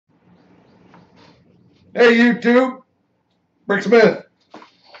Hey YouTube, Brick Smith.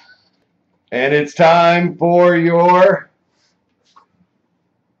 And it's time for your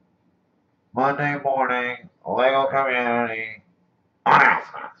Monday morning Lego community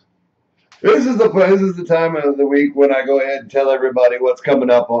announcements. This is the time of the week when I go ahead and tell everybody what's coming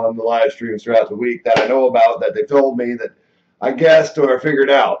up on the live streams throughout the week that I know about, that they told me, that I guessed or I figured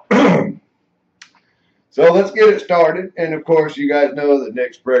out. So let's get it started. And of course, you guys know that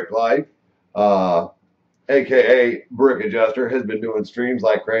Nick's Brick Life, aka Brick Adjuster, has been doing streams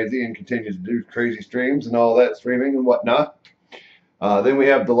like crazy and continues to do crazy streams and all that streaming and whatnot. Then we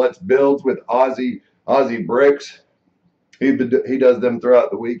have the Let's Builds with Aussie Bricks. He does them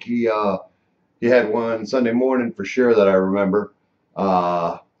throughout the week. He had one Sunday morning for sure that I remember.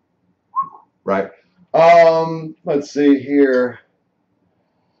 Right. Let's see here.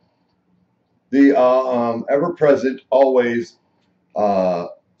 The ever-present, always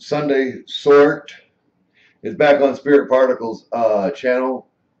Sunday Sort is back on SpiritParticles channel.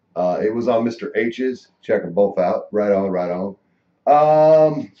 It was on Mr. H's. Check them both out. Right on, right on.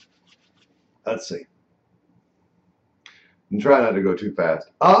 Let's see. And try not to go too fast.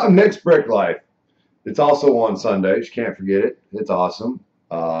 Next Brick Life. It's also on Sundays. You can't forget it. It's awesome.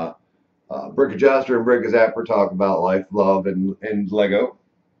 Brick Adjuster and Brick Zapper talk about life, love, and Lego.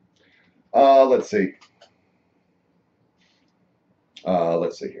 Let's see.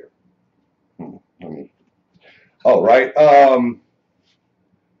 Let's see here. Oh, right.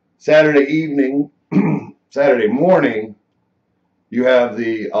 Saturday evening, Saturday morning, you have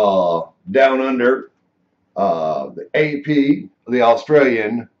the Down Under, the AP, the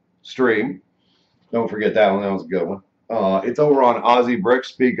Australian stream. Don't forget that one. That was a good one. It's over on Aussie Bricks.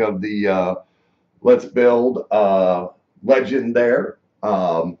 Speak of the Let's Build legend there.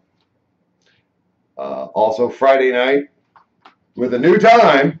 Also Friday night with a new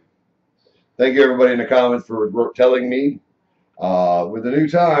time. Thank you everybody in the comments for telling me. With a new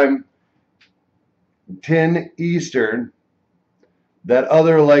time, 10 Eastern, that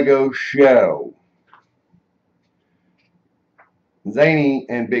other Lego show. Zany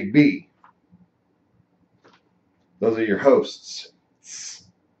and Big B. Those are your hosts.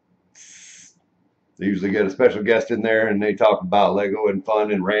 They usually get a special guest in there and they talk about Lego and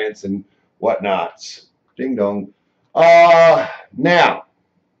fun and rants and whatnots. Ding dong. Now,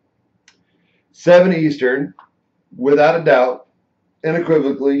 7 Eastern, without a doubt,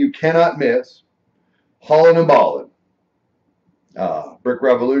 unequivocally, you cannot miss Haulin' and Ballin'. Brick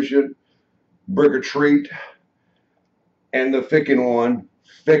Revolution, Brick or Treat, and the Fickin' one,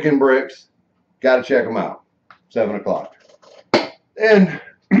 Fickin' Bricks. Got to check them out. 7 o'clock. And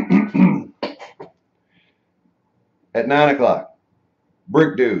at 9 o'clock,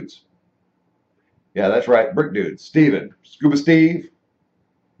 Brick Dudes. Yeah, that's right, Brick Dudes. Steven, Scuba Steve,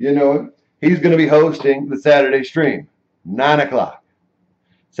 you know him. He's going to be hosting the Saturday stream. 9 o'clock.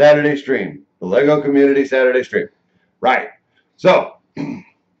 Saturday stream. The Lego Community Saturday stream. Right. So,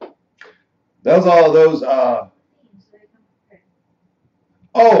 those all those. I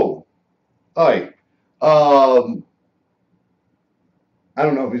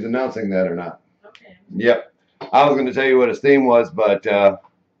don't know if he's announcing that or not. Okay. Yep. I was going to tell you what his theme was, but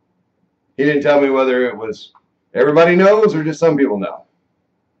he didn't tell me whether it was everybody knows or just some people know.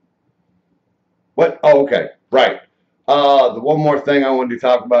 What? Oh, okay. Right. The one more thing I wanted to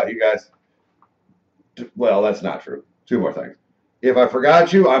talk about, you guys. Well, that's not true. 2 more things. If I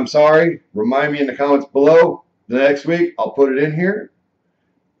forgot you, I'm sorry. Remind me in the comments below. The next week, I'll put it in here.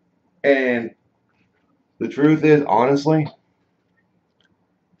 And the truth is, honestly,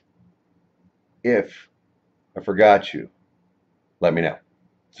 if I forgot you, let me know.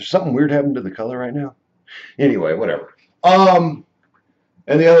 Is there something weird happening to the color right now? Anyway, whatever. And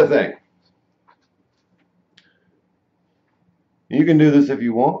the other thing. You can do this if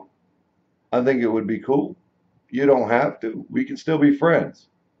you want. I think it would be cool. You don't have to. We can still be friends.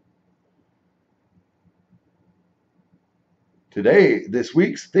 Today, this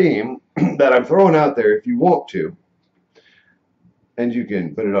week's theme that I'm throwing out there, if you want to, and you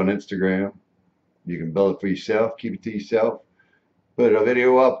can put it on Instagram, you can build it for yourself, keep it to yourself, put a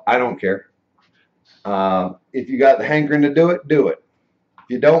video up, I don't care. If you got the hankering to do it, do it. If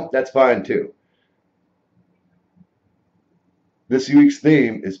you don't, that's fine too. This week's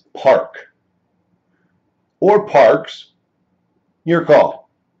theme is park. Or parks. Your call.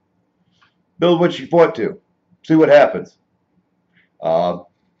 Build what you want to. See what happens. A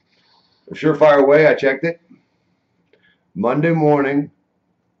surefire way, I checked it. Monday morning,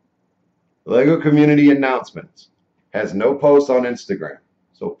 Lego Community Announcements. Has no posts on Instagram.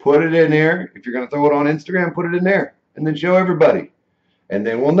 So put it in there. If you're going to throw it on Instagram, put it in there. And then show everybody. and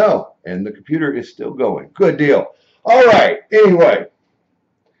then we'll know. And the computer is still going. Good deal. All right. Anyway,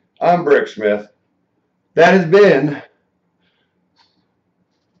 I'm Bricksmith. That has been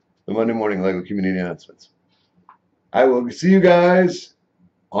the Monday Morning LEGO Community Announcements. I will see you guys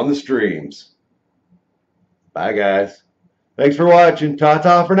on the streams. Bye, guys. Thanks for watching.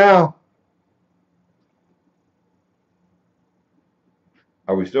 Ta-ta for now.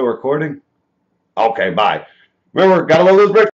 Are we still recording? Okay, bye. Remember, gotta love those bricks.